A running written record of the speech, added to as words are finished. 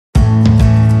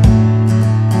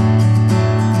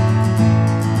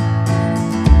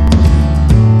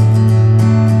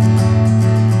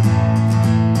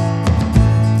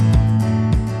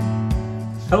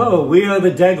We are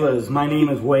the Deglers. My name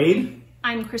is Wade.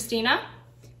 I'm Christina.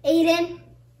 Aiden.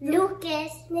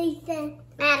 Lucas. Nathan.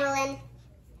 Madeline.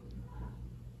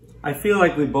 I feel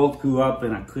like we both grew up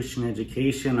in a Christian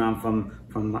education from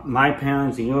my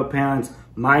parents and your parents,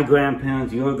 my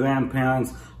grandparents, your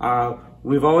grandparents.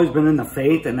 We've always been in the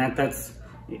faith, and that's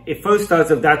it first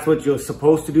starts if that's what you're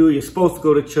supposed to do. You're supposed to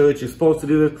go to church. You're supposed to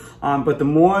do this. But the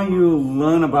more you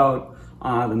learn about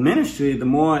the ministry, the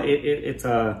more it's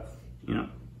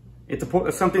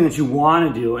something that you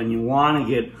want to do, and you want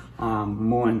to get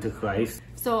more into Christ.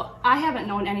 So I haven't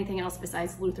known anything else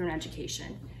besides Lutheran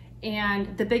education.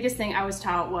 And the biggest thing I was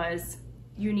taught was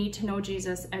you need to know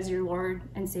Jesus as your Lord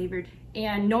and Savior.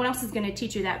 And no one else is going to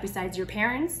teach you that besides your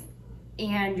parents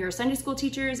and your Sunday school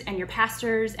teachers and your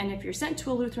pastors. And if you're sent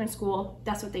to a Lutheran school,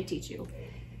 that's what they teach you.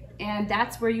 And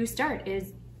that's where you start,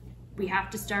 is we have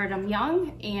to start them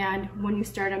young. And when you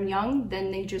start them young, then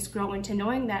they just grow into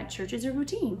knowing that church is a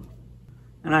routine.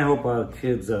 And I hope our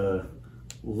kids are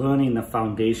learning the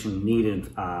foundation needed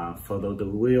for the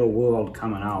real world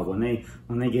coming out. When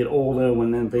they get older,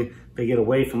 when they get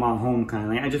away from our home kind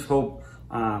of thing, I just hope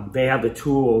they have the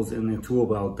tools in their tool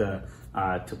belt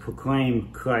to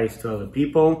proclaim Christ to other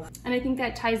people. And I think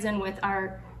that ties in with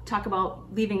our talk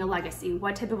about leaving a legacy.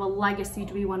 What type of a legacy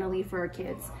do we want to leave for our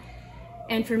kids?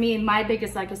 And for me, my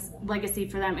biggest legacy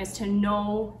for them is to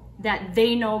know that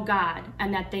they know God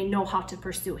and that they know how to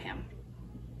pursue Him.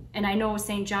 And I know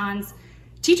St. John's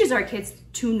teaches our kids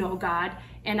to know God,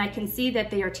 and I can see that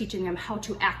they are teaching them how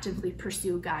to actively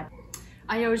pursue God.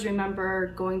 I always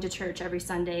remember going to church every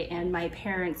Sunday and my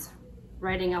parents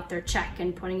writing out their check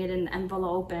and putting it in the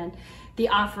envelope, and the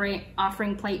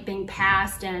offering plate being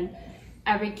passed, and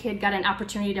every kid got an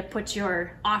opportunity to put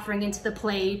your offering into the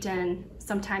plate. And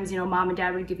sometimes, mom and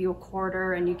dad would give you a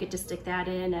quarter and you get to stick that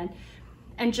in, and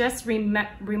just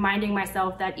reminding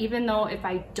myself that even though if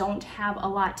I don't have a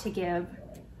lot to give,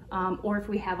 or if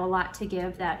we have a lot to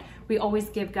give, that we always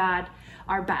give God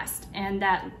our best. And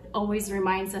that always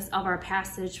reminds us of our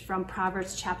passage from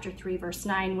Proverbs chapter 3, verse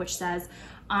 9, which says,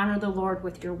 honor the Lord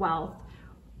with your wealth,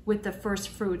 with the first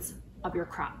fruits of your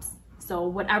crops. So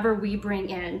whatever we bring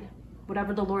in,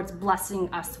 whatever the Lord's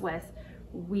blessing us with,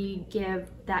 we give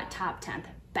that top tenth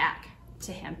back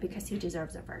to Him because He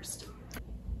deserves it first.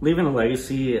 Leaving a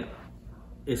legacy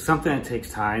is something that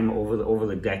takes time over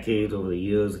the decades, over the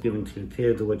years, given to your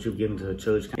kids or what you've given to the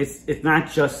church. It's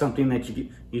not just something that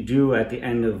you do at the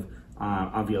end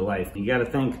of your life. You got to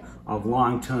think of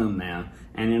long term there,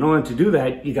 and in order to do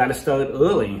that, you got to start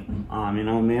early.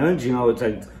 Marriage. It's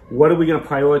like, what are we going to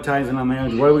prioritize in our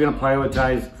marriage? What are we going to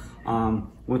prioritize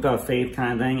with our faith,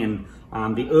 kind of thing?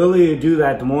 And the earlier you do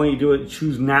that, the more you do it.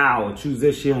 Choose now, choose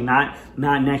this year, not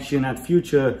next year, not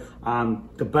future.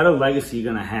 The better legacy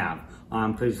you're going to have.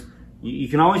 Because you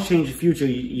can always change the future,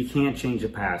 you can't change the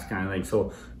past, kind of thing.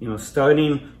 So,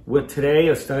 starting with today,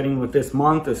 or starting with this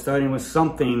month, or starting with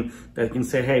something that can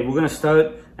say, hey, we're going to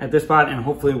start at this spot, and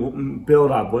hopefully we'll build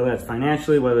up, whether it's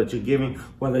financially, whether it's your giving,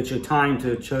 whether it's your time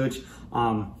to church.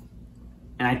 And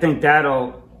I think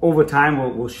that'll, over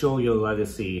time, will show your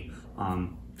legacy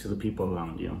to the people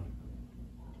around you.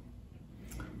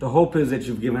 The hope is that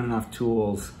you've given enough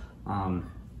tools to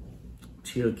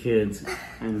your kids,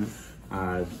 and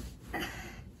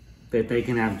that they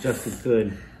can have just as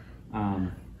good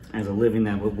as a living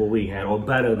than what we had, or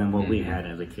better than what we had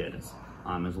as a kid, is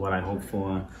what I hope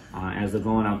for as they're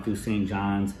going out through St.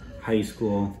 John's, high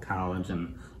school, college,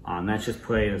 and that's just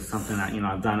pray is something that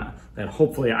I've done, that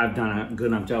hopefully I've done a good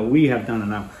enough job. We have done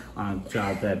enough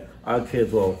job that our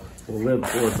kids will live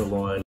towards the Lord.